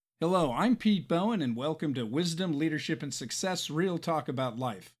Hello, I'm Pete Bowen, and welcome to Wisdom, Leadership, and Success Real Talk About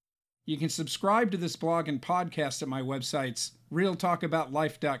Life. You can subscribe to this blog and podcast at my websites,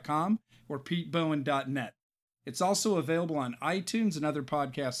 realtalkaboutlife.com or petebowen.net. It's also available on iTunes and other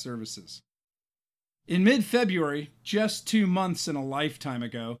podcast services. In mid-February, just 2 months and a lifetime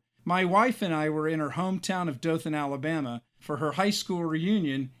ago, my wife and I were in her hometown of Dothan, Alabama, for her high school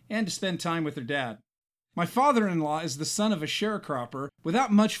reunion and to spend time with her dad. My father-in-law is the son of a sharecropper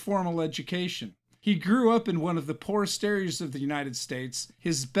without much formal education. He grew up in one of the poorest areas of the United States,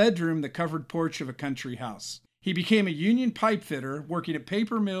 his bedroom the covered porch of a country house. He became a union pipe fitter working at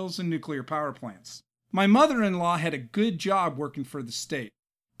paper mills and nuclear power plants. My mother-in-law had a good job working for the state.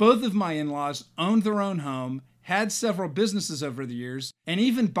 Both of my in-laws owned their own home, had several businesses over the years, and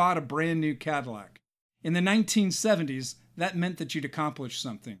even bought a brand new Cadillac. In the 1970s, that meant that you'd accomplished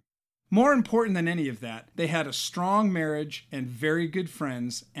something. More important than any of that, they had a strong marriage and very good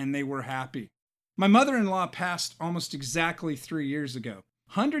friends, and they were happy. My mother-in-law passed almost exactly 3 years ago.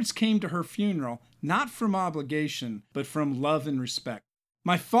 Hundreds came to her funeral, not from obligation, but from love and respect.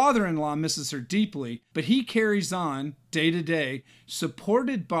 My father-in-law misses her deeply, but he carries on, day to day,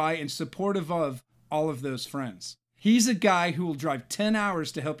 supported by and supportive of all of those friends. He's a guy who will drive 10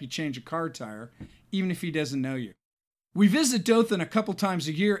 hours to help you change a car tire, even if he doesn't know you. We visit Dothan a couple times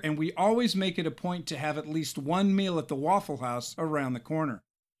a year, and we always make it a point to have at least one meal at the Waffle House around the corner.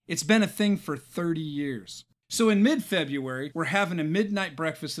 It's been a thing for 30 years. So in mid-February, we're having a midnight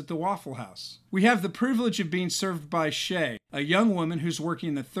breakfast at the Waffle House. We have the privilege of being served by Shay, a young woman who's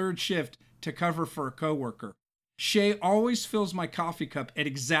working the third shift to cover for a coworker. Shay always fills my coffee cup at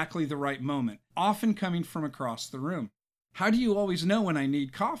exactly the right moment, often coming from across the room. "How do you always know when I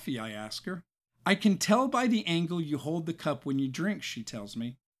need coffee?" I ask her. "I can tell by the angle you hold the cup when you drink," she tells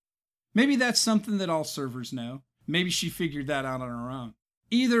me. Maybe that's something that all servers know. Maybe she figured that out on her own.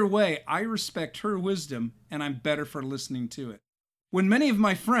 Either way, I respect her wisdom, and I'm better for listening to it. When many of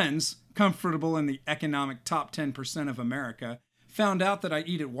my friends, comfortable in the economic top 10% of America, found out that I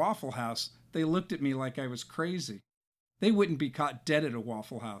eat at Waffle House, they looked at me like I was crazy. They wouldn't be caught dead at a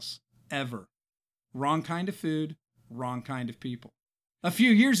Waffle House, ever. Wrong kind of food, wrong kind of people. A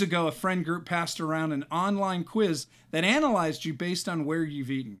few years ago, a friend group passed around an online quiz that analyzed you based on where you've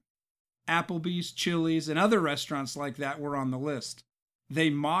eaten. Applebee's, Chili's, and other restaurants like that were on the list.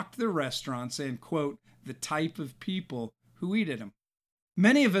 They mocked the restaurants and, quote, the type of people who eat at them.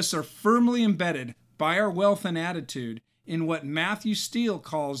 Many of us are firmly embedded by our wealth and attitude in what Matthew Steele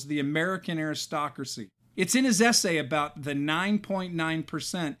calls the American aristocracy. It's in his essay about the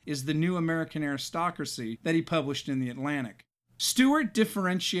 9.9% is the new American aristocracy that he published in The Atlantic. Stewart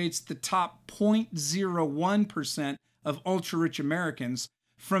differentiates the top 0.01% of ultra-rich Americans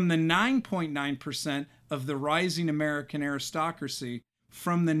from the 9.9% of the rising American aristocracy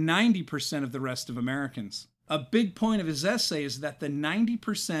from the 90% of the rest of Americans. A big point of his essay is that the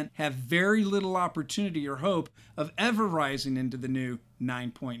 90% have very little opportunity or hope of ever rising into the new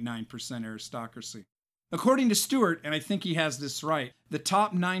 9.9% aristocracy. According to Stewart, and I think he has this right, the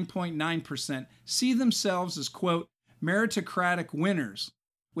top 9.9% see themselves as, quote, meritocratic winners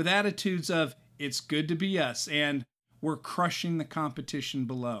with attitudes of, it's good to be us, and we're crushing the competition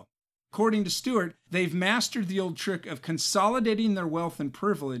below. According to Stewart, they've mastered the old trick of consolidating their wealth and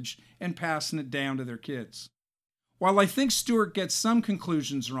privilege and passing it down to their kids. While I think Stewart gets some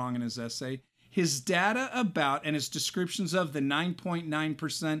conclusions wrong in his essay, his data about and his descriptions of the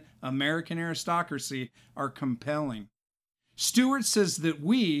 9.9% American aristocracy are compelling. Stewart says that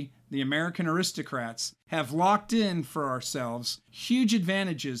we, the American aristocrats, have locked in for ourselves huge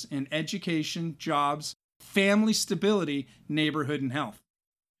advantages in education, jobs, family stability, neighborhood, and health.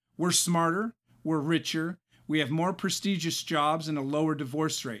 We're smarter, we're richer, we have more prestigious jobs and a lower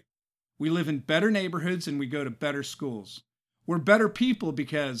divorce rate. We live in better neighborhoods and we go to better schools. We're better people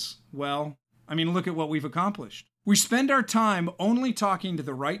because, well, look at what we've accomplished. We spend our time only talking to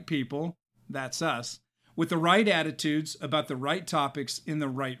the right people, that's us, with the right attitudes about the right topics in the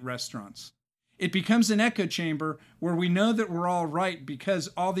right restaurants. It becomes an echo chamber where we know that we're all right because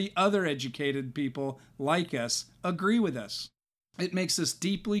all the other educated people like us agree with us. It makes us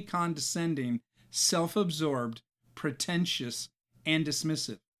deeply condescending, self-absorbed, pretentious, and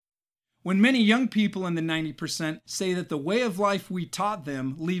dismissive. When many young people in the 90% say that the way of life we taught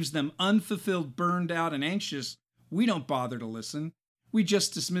them leaves them unfulfilled, burned out, and anxious, we don't bother to listen. We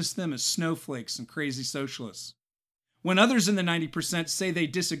just dismiss them as snowflakes and crazy socialists. When others in the 90% say they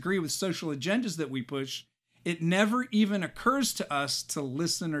disagree with social agendas that we push, it never even occurs to us to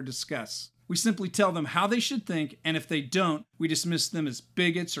listen or discuss. We simply tell them how they should think, and if they don't, we dismiss them as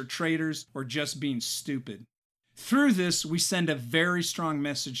bigots or traitors or just being stupid. Through this, we send a very strong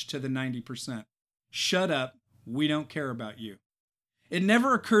message to the 90%. Shut up, we don't care about you. It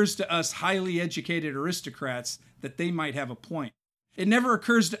never occurs to us highly educated aristocrats that they might have a point. It never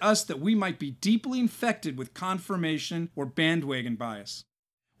occurs to us that we might be deeply infected with confirmation or bandwagon bias.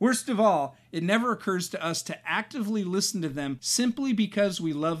 Worst of all, it never occurs to us to actively listen to them simply because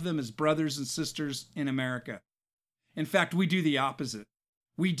we love them as brothers and sisters in America. In fact, we do the opposite.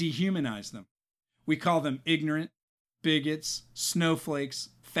 We dehumanize them. We call them ignorant, bigots, snowflakes,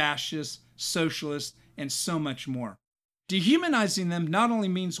 fascists, socialists, and so much more. Dehumanizing them not only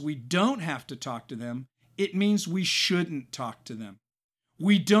means we don't have to talk to them, it means we shouldn't talk to them.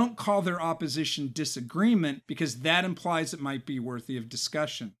 We don't call their opposition disagreement because that implies it might be worthy of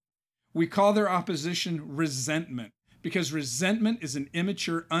discussion. We call their opposition resentment because resentment is an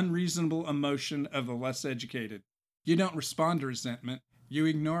immature, unreasonable emotion of the less educated. You don't respond to resentment, you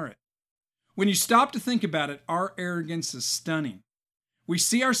ignore it. When you stop to think about it, our arrogance is stunning. We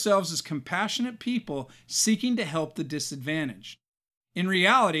see ourselves as compassionate people seeking to help the disadvantaged. In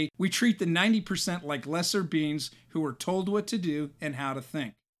reality, we treat the 90% like lesser beings who are told what to do and how to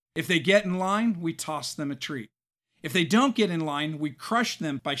think. If they get in line, we toss them a treat. If they don't get in line, we crush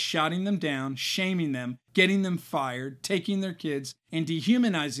them by shouting them down, shaming them, getting them fired, taking their kids, and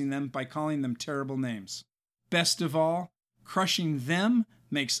dehumanizing them by calling them terrible names. Best of all, crushing them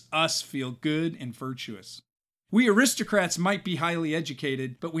makes us feel good and virtuous. We aristocrats might be highly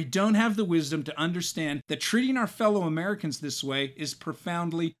educated, but we don't have the wisdom to understand that treating our fellow Americans this way is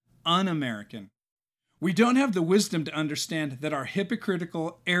profoundly un-American. We don't have the wisdom to understand that our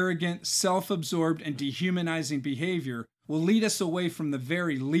hypocritical, arrogant, self-absorbed, and dehumanizing behavior will lead us away from the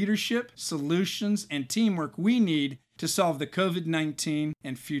very leadership, solutions, and teamwork we need to solve the COVID-19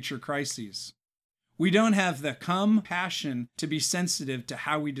 and future crises. We don't have the compassion to be sensitive to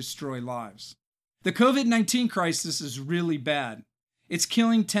how we destroy lives. The COVID-19 crisis is really bad. It's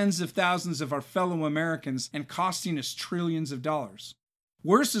killing tens of thousands of our fellow Americans and costing us trillions of dollars.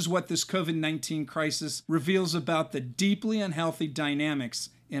 Worse is what this COVID-19 crisis reveals about the deeply unhealthy dynamics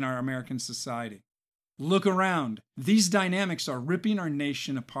in our American society. Look around. These dynamics are ripping our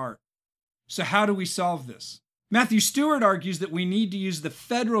nation apart. So how do we solve this? Matthew Stewart argues that we need to use the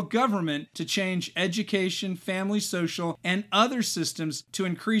federal government to change education, family, social, and other systems to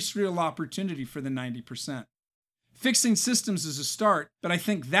increase real opportunity for the 90%. Fixing systems is a start, but I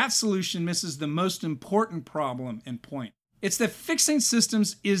think that solution misses the most important problem and point. It's that fixing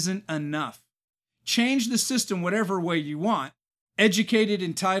systems isn't enough. Change the system whatever way you want. Educated,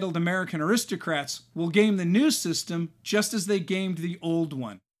 entitled American aristocrats will game the new system just as they gamed the old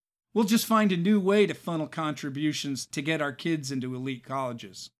one. We'll just find a new way to funnel contributions to get our kids into elite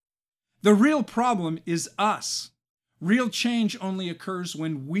colleges. The real problem is us. Real change only occurs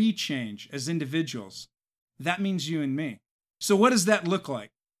when we change as individuals. That means you and me. So what does that look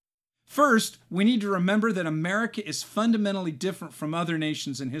like? First, we need to remember that America is fundamentally different from other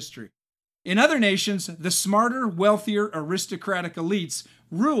nations in history. In other nations, the smarter, wealthier, aristocratic elites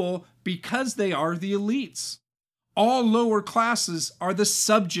rule because they are the elites. All lower classes are the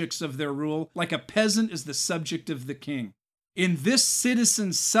subjects of their rule, like a peasant is the subject of the king. In this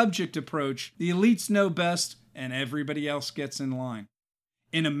citizen-subject approach, the elites know best and everybody else gets in line.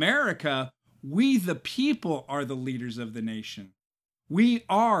 In America, we the people are the leaders of the nation. We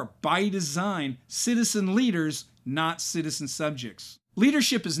are, by design, citizen leaders, not citizen subjects.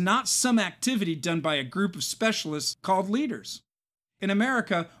 Leadership is not some activity done by a group of specialists called leaders. In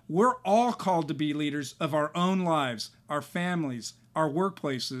America, we're all called to be leaders of our own lives, our families, our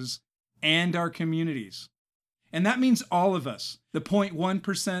workplaces, and our communities. And that means all of us, the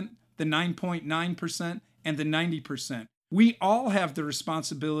 0.1%, the 9.9%, and the 90%. We all have the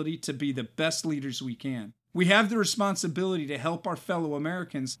responsibility to be the best leaders we can. We have the responsibility to help our fellow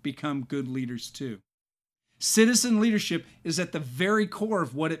Americans become good leaders too. Citizen leadership is at the very core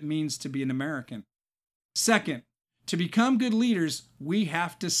of what it means to be an American. Second, to become good leaders, we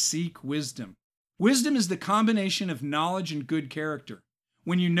have to seek wisdom. Wisdom is the combination of knowledge and good character.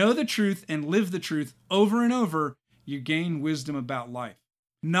 When you know the truth and live the truth over and over, you gain wisdom about life.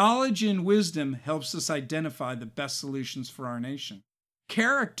 Knowledge and wisdom helps us identify the best solutions for our nation.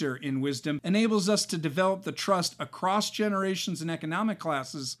 Character in wisdom enables us to develop the trust across generations and economic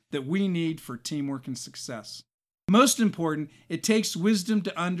classes that we need for teamwork and success. Most important, it takes wisdom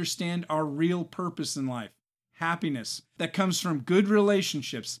to understand our real purpose in life. Happiness that comes from good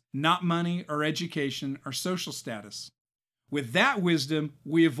relationships, not money or education or social status. With that wisdom,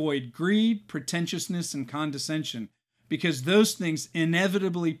 we avoid greed, pretentiousness, and condescension because those things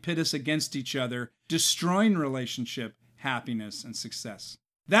inevitably pit us against each other, destroying relationship, happiness, and success.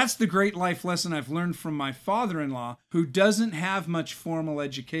 That's the great life lesson I've learned from my father-in-law, who doesn't have much formal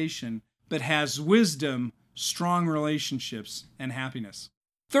education, but has wisdom, strong relationships, and happiness.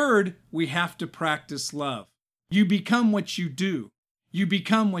 Third, we have to practice love. You become what you do. You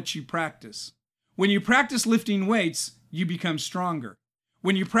become what you practice. When you practice lifting weights, you become stronger.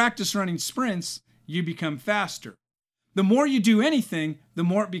 When you practice running sprints, you become faster. The more you do anything, the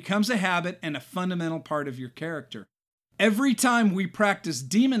more it becomes a habit and a fundamental part of your character. Every time we practice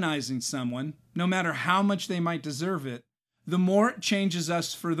demonizing someone, no matter how much they might deserve it, the more it changes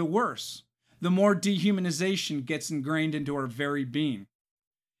us for the worse. The more dehumanization gets ingrained into our very being.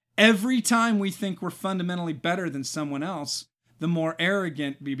 Every time we think we're fundamentally better than someone else, the more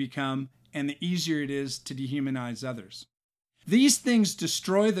arrogant we become and the easier it is to dehumanize others. These things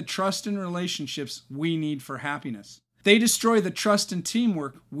destroy the trust and relationships we need for happiness. They destroy the trust and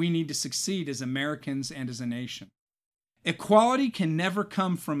teamwork we need to succeed as Americans and as a nation. Equality can never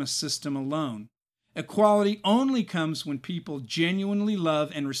come from a system alone. Equality only comes when people genuinely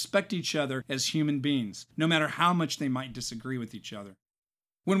love and respect each other as human beings, no matter how much they might disagree with each other.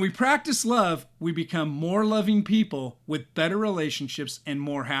 When we practice love, we become more loving people with better relationships and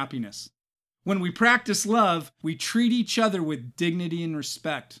more happiness. When we practice love, we treat each other with dignity and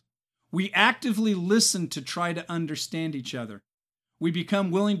respect. We actively listen to try to understand each other. We become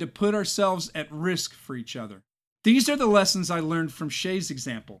willing to put ourselves at risk for each other. These are the lessons I learned from Shay's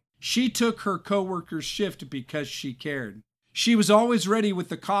example. She took her coworker's shift because she cared. She was always ready with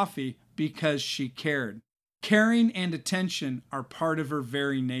the coffee because she cared. Caring and attention are part of her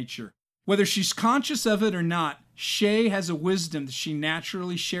very nature. Whether she's conscious of it or not, Shay has a wisdom that she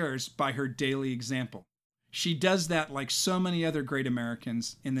naturally shares by her daily example. She does that like so many other great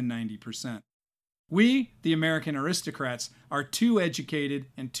Americans in the 90%. We, the American aristocrats, are too educated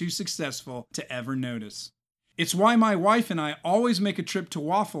and too successful to ever notice. It's why my wife and I always make a trip to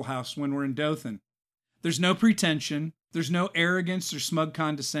Waffle House when we're in Dothan. There's no pretension, there's no arrogance or smug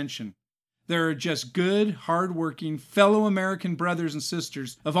condescension. There are just good, hard-working, fellow American brothers and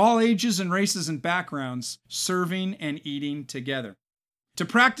sisters of all ages and races and backgrounds serving and eating together. To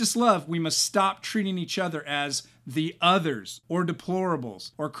practice love, we must stop treating each other as the others, or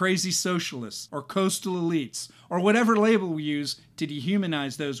deplorables, or crazy socialists, or coastal elites, or whatever label we use to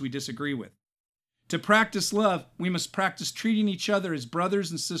dehumanize those we disagree with. To practice love, we must practice treating each other as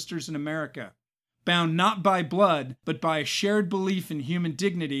brothers and sisters in America, bound not by blood, but by a shared belief in human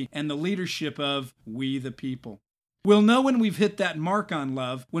dignity and the leadership of we the people. We'll know when we've hit that mark on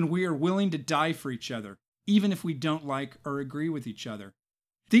love when we are willing to die for each other, even if we don't like or agree with each other.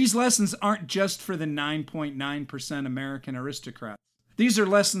 These lessons aren't just for the 9.9% American aristocrats. These are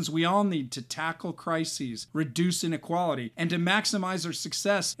lessons we all need to tackle crises, reduce inequality, and to maximize our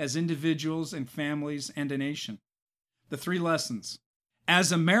success as individuals and families and a nation. The 3 lessons.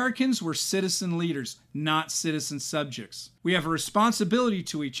 As Americans, we're citizen leaders, not citizen subjects. We have a responsibility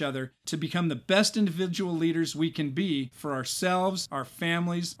to each other to become the best individual leaders we can be for ourselves, our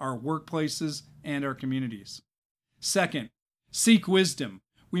families, our workplaces, and our communities. Second, seek wisdom.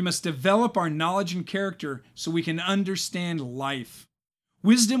 We must develop our knowledge and character so we can understand life.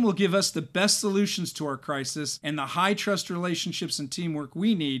 Wisdom will give us the best solutions to our crisis and the high trust relationships and teamwork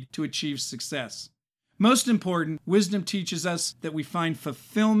we need to achieve success. Most important, wisdom teaches us that we find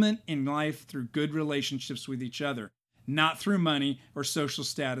fulfillment in life through good relationships with each other, not through money or social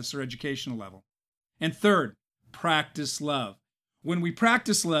status or educational level. And third, practice love. When we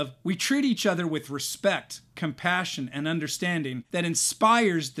practice love, we treat each other with respect, compassion, and understanding that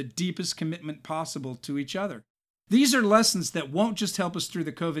inspires the deepest commitment possible to each other. These are lessons that won't just help us through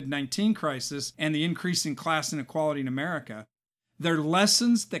the COVID-19 crisis and the increasing class inequality in America. They're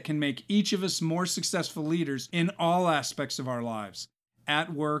lessons that can make each of us more successful leaders in all aspects of our lives,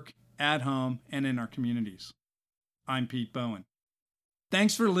 at work, at home, and in our communities. I'm Pete Bowen.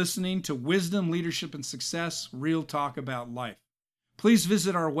 Thanks for listening to Wisdom, Leadership, and Success, Real Talk About Life. Please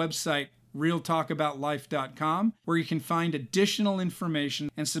visit our website, realtalkaboutlife.com, where you can find additional information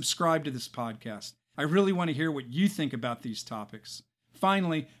and subscribe to this podcast. I really want to hear what you think about these topics.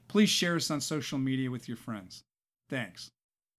 Finally, please share us on social media with your friends. Thanks.